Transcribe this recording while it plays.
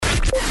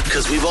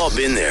because we've all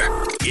been there.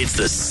 It's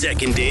the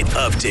second date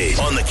update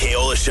on the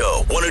Keola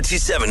Show.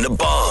 102.7 The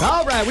Bomb.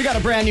 All right, we got a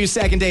brand new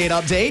second date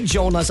update.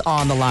 Jonah's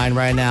on the line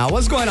right now.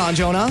 What's going on,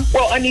 Jonah?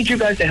 Well, I need you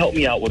guys to help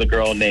me out with a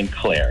girl named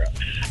Claire.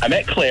 I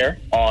met Claire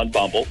on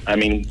Bumble. I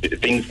mean,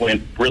 things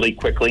went really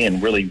quickly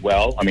and really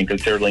well. I mean,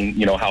 considering,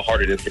 how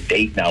hard it is to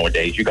date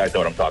nowadays. You guys know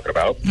what I'm talking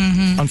about.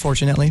 Mm-hmm.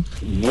 Unfortunately.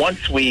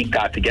 Once we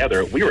got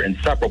together, we were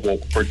inseparable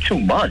for 2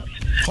 months.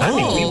 Oh. I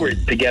mean, we were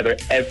together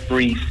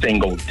every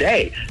single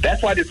day.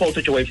 That's why this whole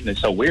situation is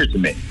so weird to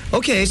me.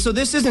 Okay, so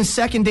this isn't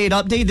second date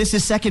update. This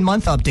is second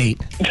month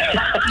update.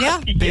 Yeah.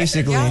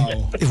 Basically.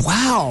 Yeah.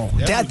 Wow.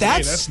 Yeah,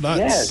 That's nuts.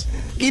 Yes.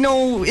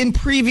 In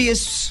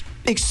previous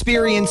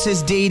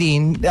experiences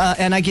dating,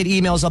 and I get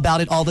emails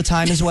about it all the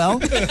time as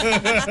well.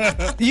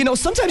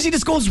 Sometimes he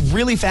just goes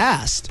really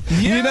fast. Yeah.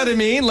 You know what I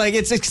mean? Like,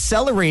 it's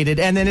accelerated,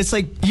 and then it's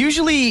like,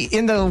 usually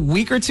in the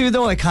week or two,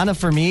 though, it kind of,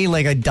 for me,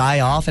 like, I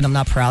die off, and I'm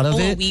not proud of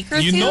it. A week or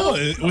two? You know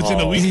it within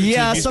a week or two.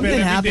 Yeah, You something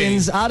spend every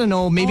happens. day. I don't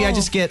know. Maybe I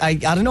just get, I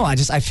don't know. I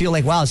feel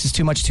like, wow, this is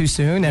too much too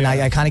soon, and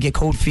I kind of get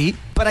cold feet.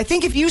 But I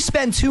think if you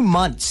spend 2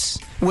 months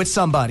with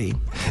somebody,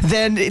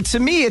 then to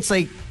me, it's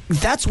like,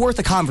 that's worth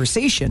a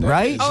conversation,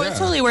 right? Oh, it's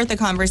totally worth the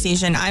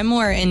conversation. I'm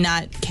more in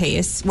that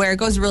case where it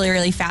goes really,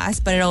 really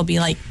fast, but it'll be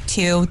like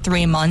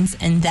 2-3 months,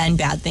 and then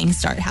bad things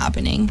start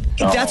happening.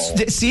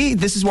 See,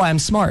 this is why I'm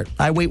smart.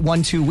 I wait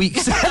 1-2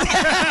 weeks Get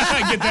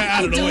that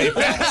out of the way.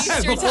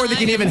 before they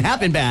can even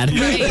happen bad.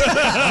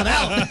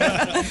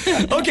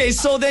 Okay,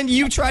 so then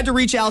you tried to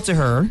reach out to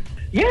her.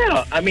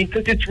 Yeah, I mean,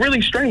 'cause it's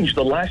really strange.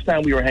 The last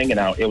time we were hanging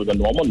out, it was a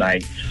normal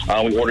night.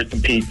 We ordered some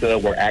pizza.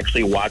 We're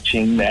actually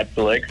watching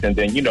Netflix. And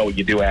then you know what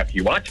you do after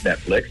you watch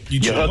Netflix.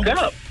 You hook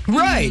up.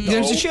 Right,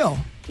 there's a chill.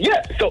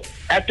 Yeah, so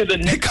after the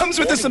next It comes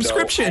with a morning,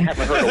 subscription. Though, I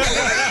haven't heard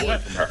a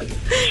word from her.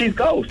 She's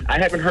ghost. I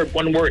haven't heard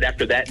one word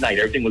after that night.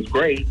 Everything was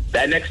great.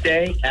 That next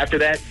day, after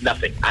that,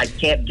 nothing. I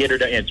can't get her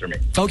to answer me.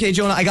 Okay,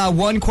 Jonah, I got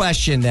one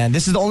question then.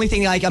 This is the only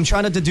thing I'm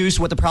trying to deduce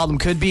what the problem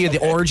could be or the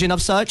origin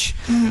of such.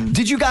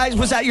 Did you guys,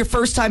 was that your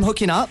first time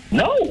hooking up?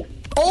 No.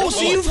 Oh,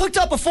 so you've hooked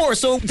up before.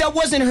 So that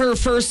wasn't her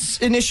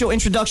first initial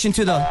introduction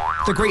to the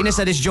greatness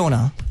that is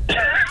Jonah.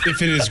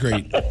 If it is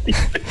great.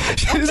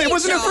 It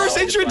wasn't her first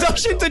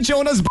introduction to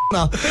Jonah's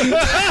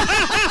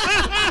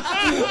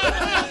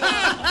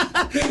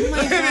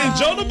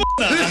Jonah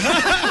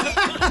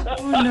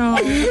Oh, no.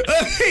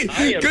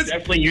 I am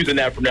definitely using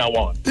that from now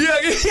on. Yeah.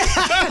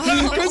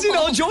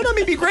 Because, Jonah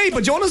may be great,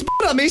 but Jonah's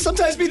may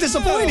sometimes be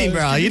disappointing,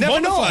 bro. You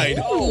never know.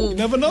 You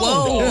never know.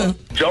 Whoa. Yeah.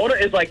 Jonah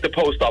is like the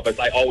post office.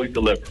 I always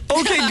deliver.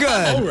 Okay,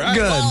 good. All right.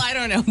 Good. Well, I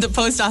don't know. The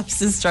post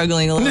office is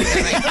struggling a little bit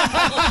right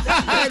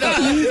now.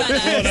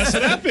 Oh, that's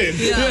what happened.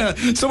 Yeah.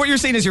 So what you're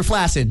saying is you're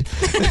flaccid.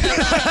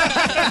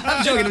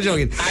 I'm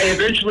joking. I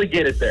eventually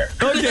get it there.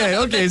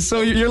 Okay.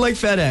 So you're like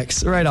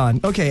FedEx. Right on.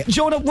 Okay.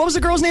 Jonah, what was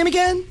the girl's name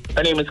again?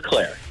 Her name is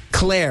Claire.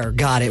 Claire,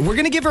 got it. We're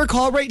going to give her a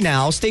call right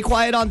now. Stay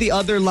quiet on the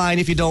other line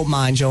if you don't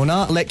mind,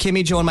 Jonah. Let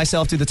Kimmy, Joe, and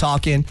myself do the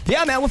talking.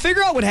 Yeah, man, we'll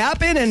figure out what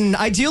happened and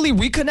ideally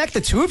reconnect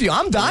the two of you.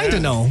 I'm dying to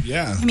know.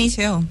 Yeah. Me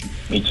too.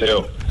 Me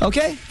too.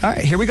 Okay. All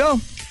right, here we go.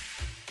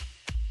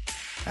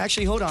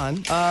 Actually, hold on.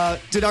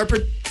 Did our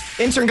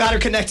intern got her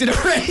connected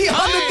already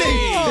on the thing?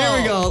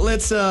 Here we go.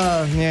 Let's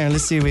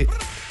see.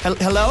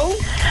 Hello?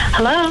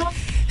 Hello.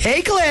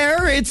 Hey,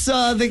 Claire. Is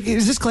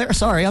this Claire?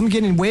 Sorry, I'm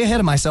getting way ahead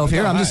of myself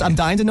here. I'm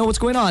dying to know what's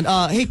going on.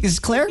 Hey, is this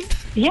Claire?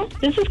 Yes,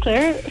 this is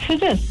Claire. Who's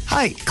this?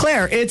 Hi,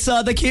 Claire. It's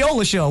the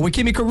Keola Show with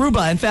Kimmy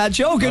Karuba and Fat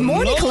Joe. Good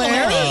morning,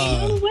 Claire.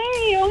 No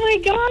way. Oh, my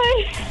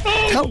God.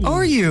 How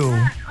are you?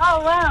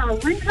 Oh, wow.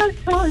 We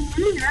just saw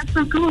you. That's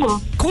so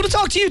cool. Cool to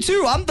talk to you,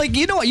 too. I'm like,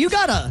 you know what? You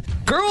gotta.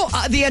 Girl,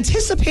 the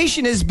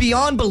anticipation is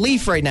beyond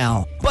belief right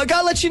now. But I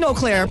gotta let you know,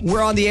 Claire,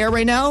 we're on the air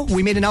right now.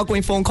 We made an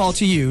outgoing phone call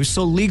to you,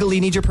 so legally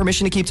need your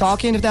permission to keep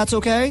talking, if that's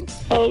okay?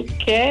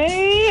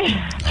 Okay.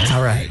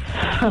 All right.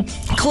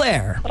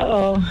 Claire.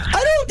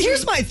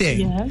 Here's my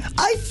thing. Yes.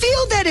 I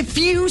feel that if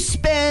you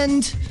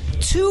spend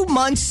 2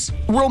 months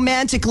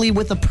romantically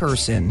with a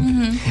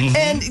person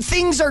and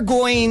things are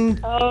going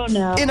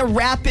in a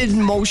rapid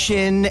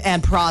motion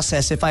and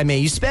process, if I may,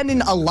 you spend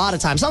in a lot of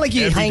time. It's not like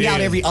you hang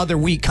out every other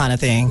week kind of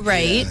thing.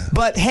 Right.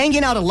 But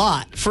hanging out a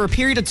lot for a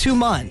period of 2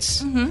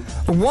 months,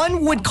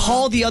 one would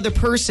call the other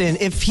person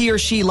if he or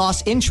she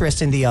lost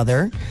interest in the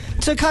other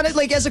to kind of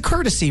like as a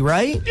courtesy,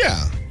 right? Yeah.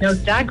 Know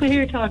exactly who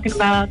you're talking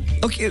about.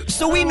 Okay,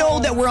 so we know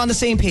that we're on the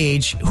same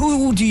page.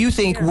 Who do you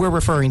think we're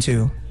referring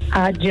to?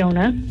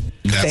 Jonah.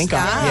 Thank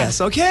God. Yes,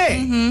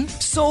 okay.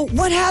 So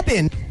what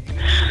happened?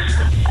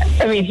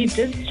 I mean, he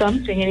did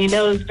something, and he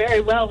knows very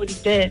well what he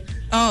did.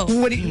 Oh.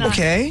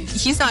 Okay.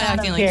 He's not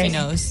acting like he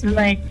knows. I'm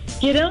like,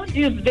 you don't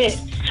do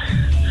this.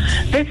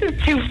 This is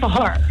too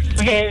far.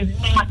 Okay,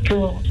 it's not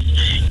cool.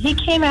 He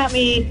came at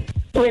me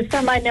with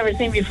something I'd never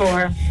seen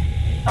before.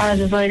 I was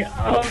just like,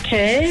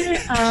 okay.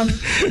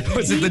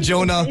 Was it the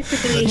Jonah?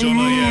 The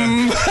Jonah,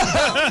 yeah.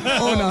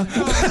 Oh, no.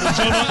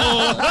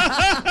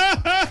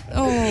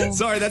 Oh.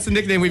 Sorry, that's the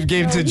nickname we've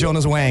gave to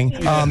Jonah's Wang.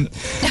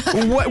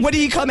 What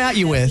did he come at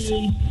you with?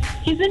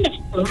 He's into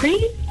furries.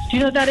 Do you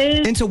know what that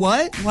is? Into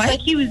what? What? Like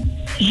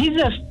he's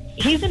a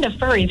He's into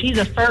furries. He's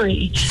a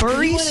furry.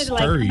 Furries? He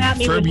wanted to come at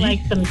me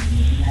with some.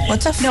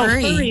 What's a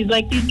furry? Furries,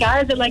 like these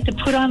guys that like to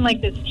put on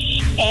like this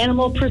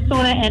animal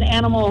persona and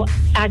actual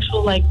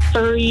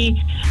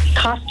furry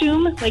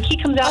costume. Like he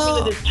comes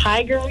out with his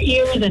tiger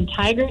ears and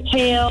tiger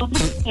tail,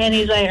 and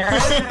he's like,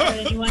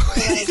 and he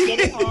wants to get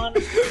it on,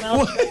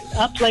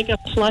 up like a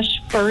plush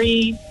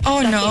furry.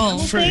 Oh no!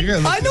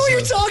 I know what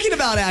you're talking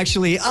about.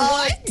 Actually,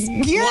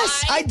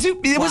 yes, I do.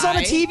 It was on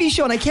a TV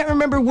show, and I can't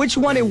remember which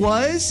one it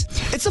was.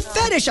 It's a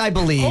fetish, I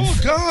believe. Oh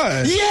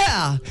God!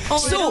 Yeah.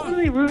 So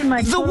really ruined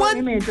my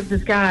image of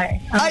this guy.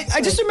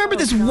 I just remember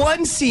this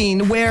one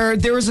scene where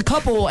there was a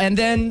couple, and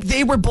then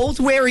they were both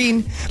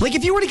wearing, like,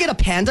 if you were to get a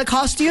panda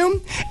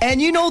costume,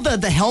 and you know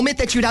the helmet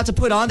that you'd have to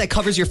put on that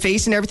covers your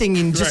face and everything,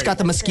 and just got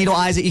the mosquito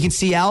eyes that you can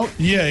see out.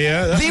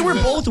 Yeah. They were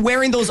both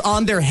wearing those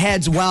on their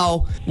heads.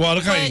 Wow. Wow,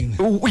 look how.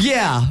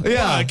 Yeah.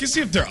 I can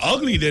see if they're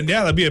ugly, then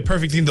that'd be a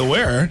perfect thing to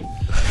wear.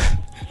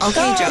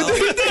 Okay, Joe.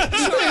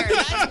 Sure.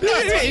 That's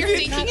what you're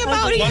thinking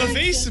about. On a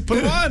face,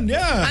 put them on,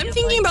 yeah. I'm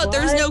thinking about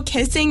there's no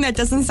kissing. That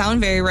doesn't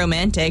sound very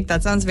romantic.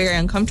 That sounds very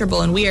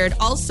uncomfortable and weird.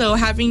 Also,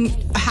 having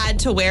had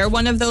to wear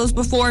one of those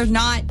before,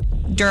 not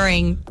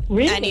during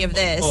any of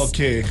this.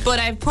 Okay. But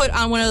I've put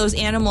on one of those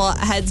animal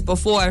heads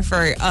before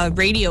for a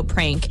radio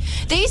prank.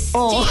 They stink.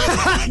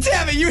 Oh,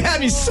 damn it. You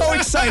had me so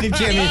excited,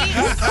 Kimmy.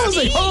 I was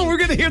like, we're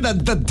going to hear the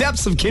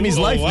depths of Kimmy's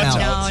life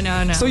now.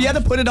 No. So you had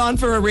to put it on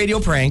for a radio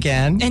prank,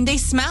 and they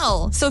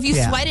smell. So if you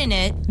sweat in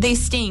it, they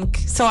stink.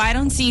 So I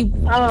don't see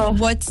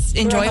what's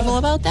enjoyable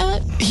about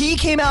that. He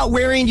came out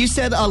wearing, you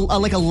said,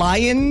 like a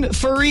lion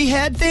furry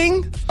head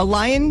thing? A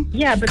lion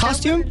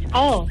costume?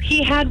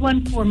 He had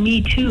one for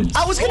me, too.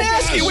 I was going to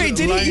ask you, wait,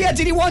 did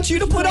he want you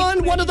to put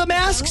on one of the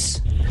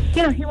masks?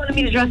 Yeah, he wanted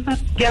me to dress up,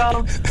 get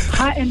all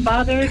hot and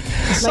bothered.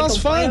 Sounds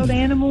fun. Wild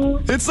animal.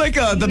 It's like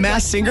the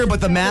Masked Singer, but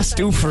the Masked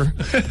Doofer.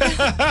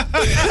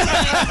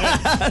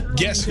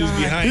 Guess who's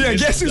behind? Yeah,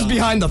 guess who's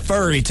behind the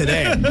furry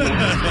today?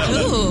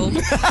 Ooh.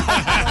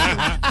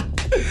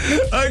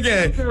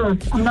 Okay.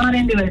 I'm not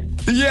into it.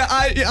 Yeah,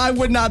 I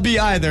would not be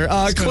either.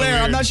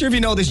 Claire, I'm not sure if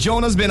you know this.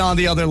 Jonah's been on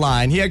the other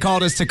line. He had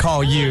called us to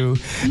call you.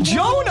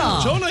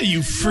 Jonah,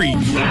 you freak.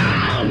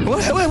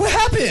 What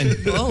happened?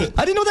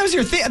 I didn't know that was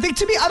your thing. I think,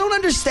 to me, I don't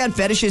understand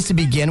fetishes to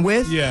begin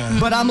with. Yeah.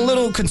 But I'm a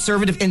little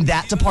conservative in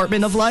that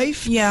department of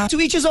life. Yeah. To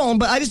each his own,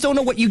 but I just don't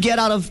know what you get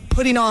out of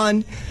putting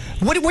on.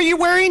 What were you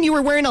wearing? You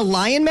were wearing a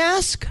lion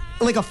mask?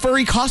 Like a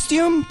furry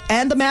costume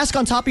and the mask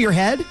on top of your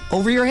head?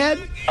 Over your head?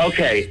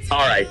 Okay,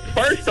 all right.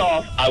 First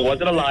off, I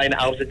wasn't a lion,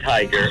 I was a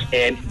tiger.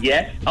 And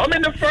yes, I'm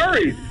into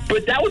furries.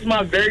 But that was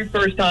my very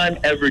first time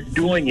ever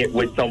doing it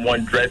with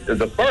someone dressed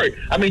as a furry.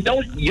 I mean,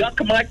 don't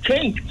yuck my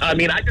kink. I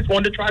mean, I just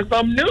wanted to try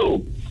something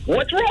new.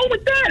 What's wrong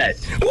with that?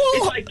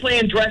 It's like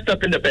playing dressed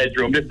up in the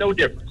bedroom. There's no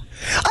difference.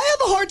 I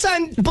have a hard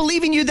time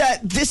believing you that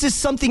this is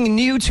something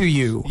new to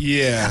you.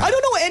 Yeah. I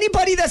don't know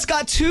anybody that's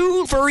got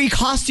two furry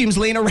costumes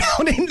laying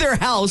around in their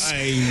house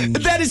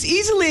that is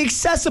easily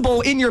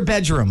accessible in your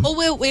bedroom.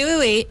 Oh,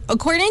 wait.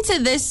 According to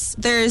this,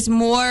 there's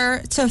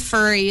more to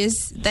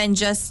furries than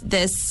just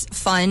this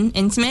fun,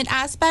 intimate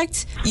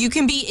aspect. You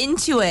can be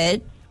into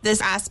it. This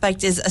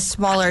aspect is a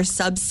smaller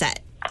subset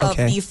of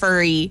the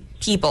furry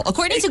people.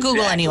 According to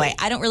Google, anyway.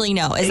 I don't really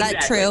know. Is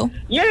that true?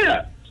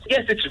 Yeah.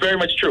 Yes, it's very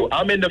much true.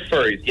 I'm into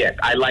furries. Yes,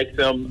 I like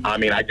them. I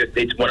mean,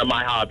 it's one of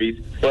my hobbies.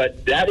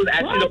 But that was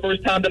actually the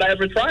first time that I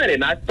ever tried it.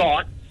 And I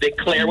thought that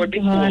Claire would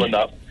be cool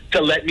enough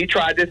to let me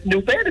try this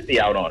new fantasy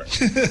out on her.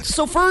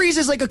 So furries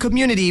is like a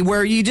community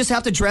where you just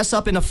have to dress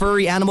up in a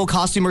furry animal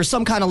costume or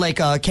some kind of like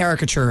a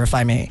caricature, if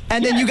I may.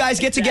 And then you guys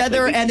get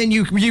together and then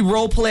you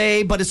role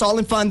play, but it's all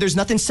in fun. There's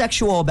nothing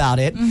sexual about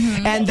it.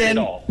 Mm-hmm. And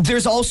then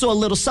there's also a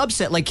little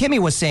subset, like Kimmy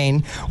was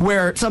saying,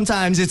 where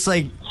sometimes it's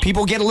like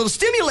people get a little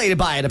stimulated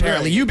by it,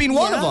 apparently. You being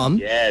one of them.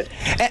 Yes.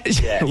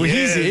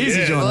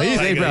 Easy, Jonah.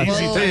 Easy, bro.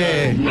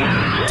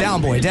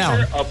 Down, boy, down.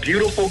 You're a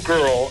beautiful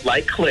girl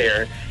like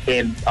Claire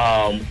in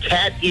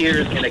cat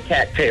ears and a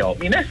cat tail. I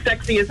mean, that's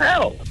sexy as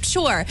hell.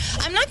 Sure.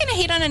 I'm not going to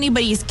hate on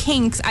anybody's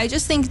kinks. I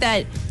just think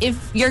that if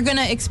you're going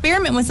to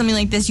experiment with something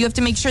like this, you have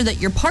to make sure that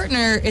your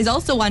partner is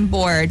also on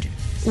board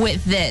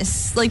with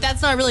this. Like,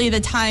 that's not really the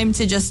time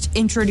to just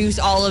introduce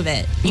all of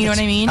it. You know what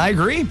I mean? I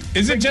agree.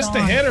 Is it just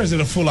the head or is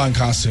it a full-on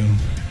costume?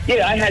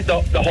 Yeah, I had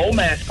the whole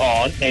mask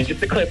on and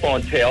just a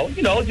clip-on tail.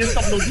 You know, just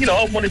something,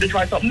 I wanted to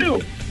try something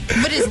new.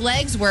 But his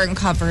legs weren't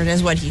covered,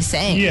 is what he's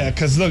saying. Yeah,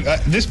 because look,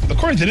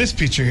 according to this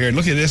picture here,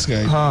 look at this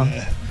guy.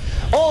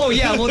 Oh,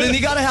 yeah, well, then you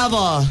got to have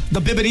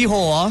the bibbity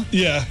hole, huh?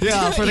 Yeah.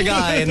 Yeah, for the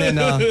guy, and then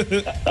oh,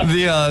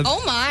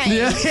 my.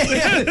 Yeah.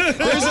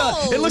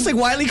 It looks like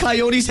Wile E.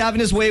 Coyote's having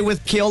his way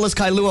with Keola's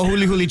Kailua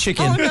Huli Huli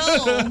chicken. Oh,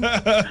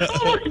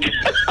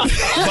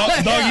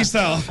 no. Doggy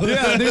style.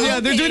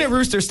 Yeah, they're doing it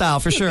rooster style,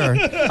 for sure.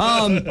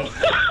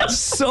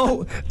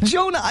 So,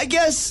 Jonah, I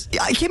guess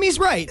Kimmy's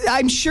right.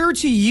 I'm sure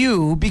to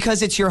you,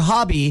 because it's your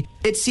hobby,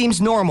 it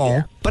seems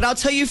normal. But I'll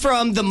tell you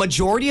from the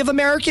majority of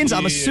Americans,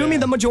 I'm assuming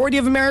the majority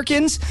of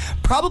Americans,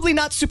 probably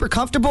not super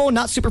comfortable,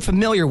 not super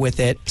familiar with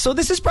it. So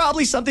this is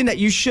probably something that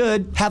you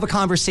should have a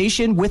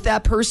conversation with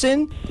that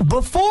person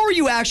before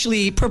you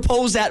actually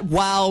propose that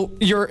while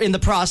you're in the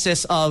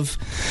process of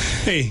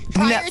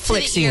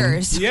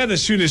Netflixing. You had to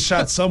shoot his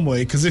shot some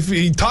way, because if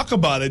you talk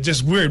about it,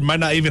 just weird, might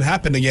not even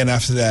happen again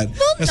after that.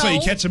 Well, that's why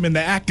you catch him in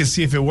the act and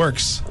see if it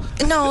works.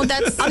 No,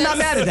 that's... I'm not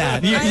mad at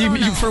that.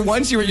 You, for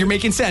once, you're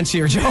making sense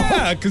here, Joe.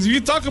 Yeah, because if you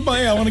talk about,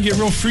 I want to get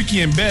real freaky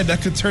in bed,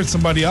 that could turn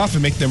somebody off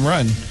and make them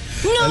run.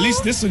 No. At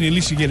least this one, at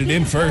least you get it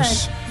in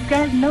first. You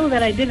guys know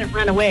that I didn't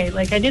run away.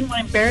 Like, I didn't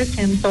want to embarrass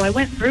him, so I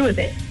went through with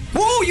it.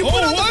 Whoa, you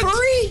put on the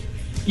furry?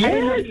 I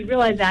didn't know if you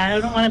realize that. I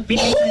don't want to be...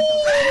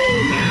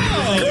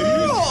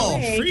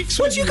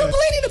 What you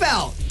complaining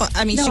about? Well,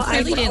 I mean, she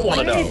clearly didn't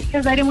like it.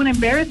 Because I didn't want to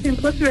embarrass him.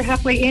 Plus, we were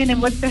halfway in, and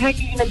what the heck are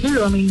you going to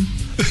do? I mean...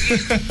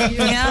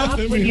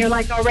 when you're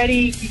like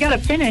already, you gotta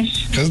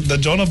finish. Because the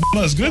Jonah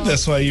is good,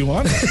 that's why you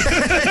want it.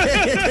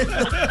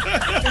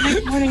 The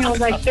next morning I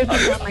was like, this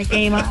is not my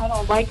game. I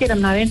don't like it.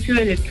 I'm not into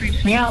it. It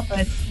creeps me out,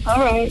 but all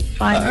right,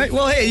 fine. All right,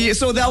 well, hey,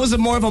 so that was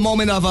more of a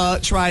moment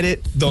of tried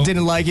it,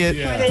 didn't like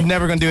it,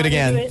 never gonna do it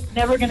again.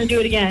 Never gonna do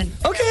it again.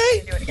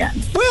 Okay. Do it again.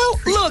 Well,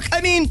 look, I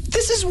mean,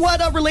 this is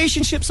what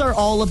relationships are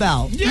all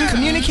about.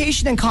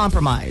 Communication and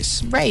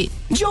compromise. Right.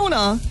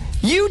 Jonah,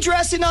 you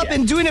dressing up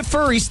and doing it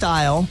furry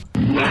style,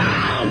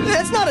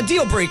 that's not a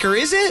deal breaker,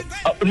 is it?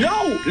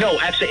 No,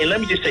 actually, and let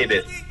me just say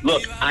this.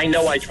 Look, I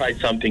know I tried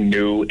something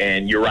new,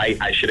 and you're right,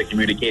 I should have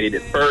communicated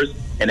it first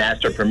and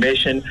asked her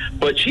permission,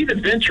 but she's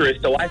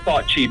adventurous, so I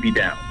thought she'd be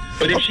down.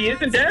 But if she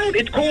isn't down,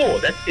 it's cool.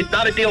 It's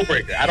not a deal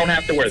breaker. I don't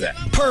have to wear that.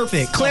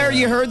 Perfect. Claire,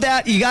 you heard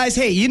that? You guys,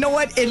 hey, you know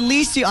what? At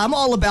least I'm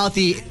all about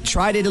the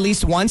tried it at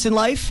least once in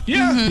life.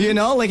 Yeah. Mm-hmm. You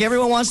know, like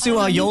everyone wants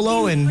to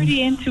YOLO and...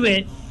 pretty into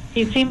it.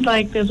 He seemed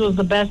like this was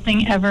the best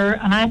thing ever,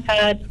 and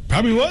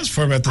Probably was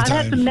for him at the I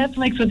had time. some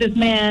Netflix with this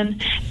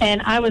man,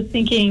 and I was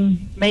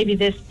thinking maybe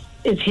this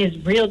is his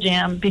real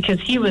jam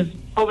because he was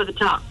over the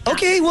top.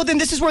 Okay, well then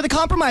this is where the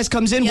compromise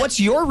comes in. Yep.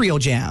 What's your real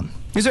jam?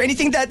 Is there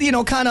anything that,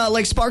 kind of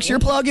like sparks your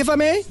plug, if I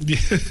may?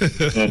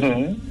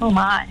 Oh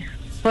my.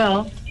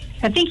 Well,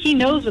 I think he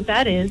knows what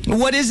that is.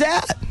 What is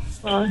that?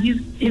 Well,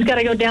 he's got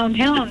to go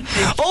downtown.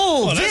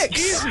 Oh,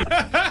 Vicks.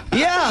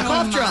 Yeah,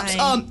 cough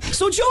drops.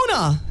 So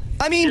Jonah,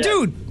 I mean,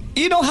 dude,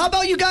 how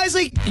about you guys,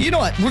 you know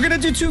what? We're going to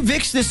do 2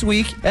 Vicks this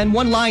week and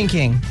 1 Lion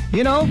King, 2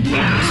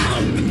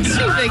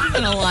 Vicks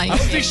and a Lion I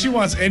don't think she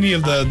wants any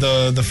of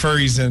the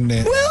furries in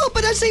it. Well,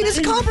 but I'm saying it's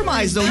a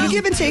compromise, though. You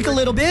give and take a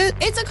little bit.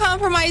 It's a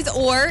compromise,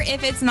 or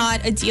if it's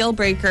not a deal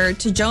breaker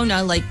to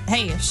Jonah, like,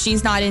 hey, if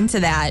she's not into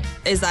that,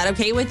 is that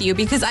okay with you?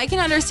 Because I can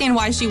understand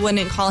why she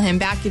wouldn't call him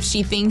back if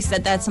she thinks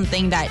that that's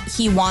something that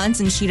he wants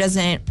and she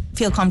doesn't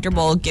feel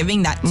comfortable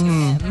giving that to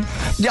him.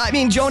 Yeah, I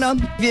mean, Jonah,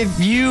 if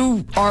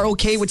you are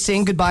okay with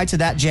saying goodbye to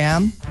that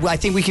jam, I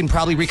think we can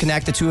probably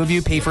reconnect the 2 of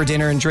you, pay for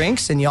dinner and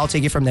drinks, and y'all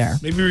take it from there.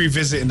 Maybe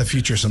revisit in the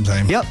future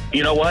sometime. Yep.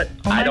 You know what?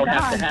 I don't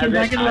have to have it.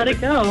 I can let it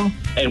go.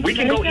 And we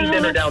can go eat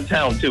dinner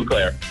downtown, too,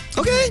 Claire.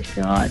 Okay.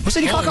 God. We'll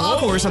send you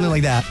Kaka'ako or something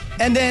like that.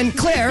 And then,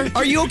 Claire,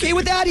 are you okay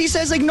with that? He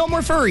says, no more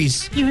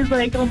furries. He was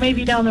like, oh,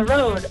 maybe down the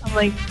road. I'm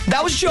like...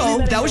 That was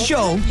Joe. That was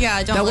Joe.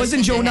 Yeah, don't That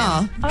wasn't listen to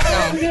Jonah.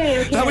 Oh,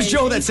 okay. That was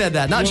Joe that said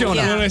that, not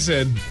Jonah. That's what I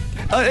said.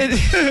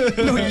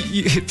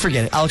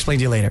 Forget it. I'll explain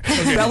to you later.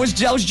 Okay. That was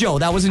Joe.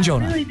 That wasn't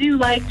Jonah. I really do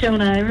like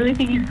Jonah. I really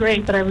think he's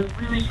great, but I was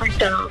really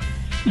freaked out.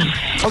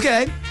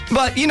 Okay.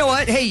 But you know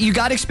what? Hey, you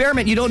got to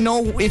experiment. You don't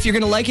know if you're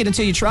going to like it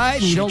until you try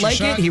it, and you don't like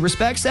it. He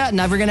respects that.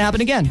 Never going to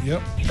happen again.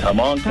 Yep. Come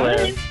on,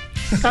 Claire.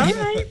 All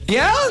right.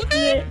 Yeah?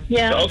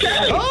 Yeah. Okay.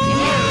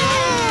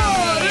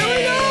 Oh, there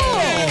we go.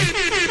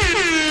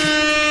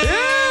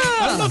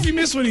 I don't know if you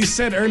missed what he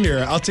said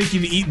earlier. I'll take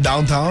you to eat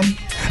downtown.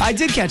 I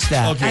did catch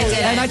that. Okay. I did.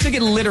 And I took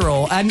it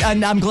literal. And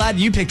I'm glad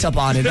you picked up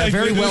on it.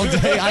 Very well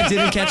done. I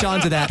didn't catch on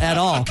to that at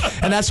all.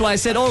 And that's why I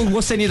said,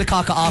 we'll send you the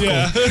Kaka'ako.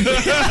 Yeah.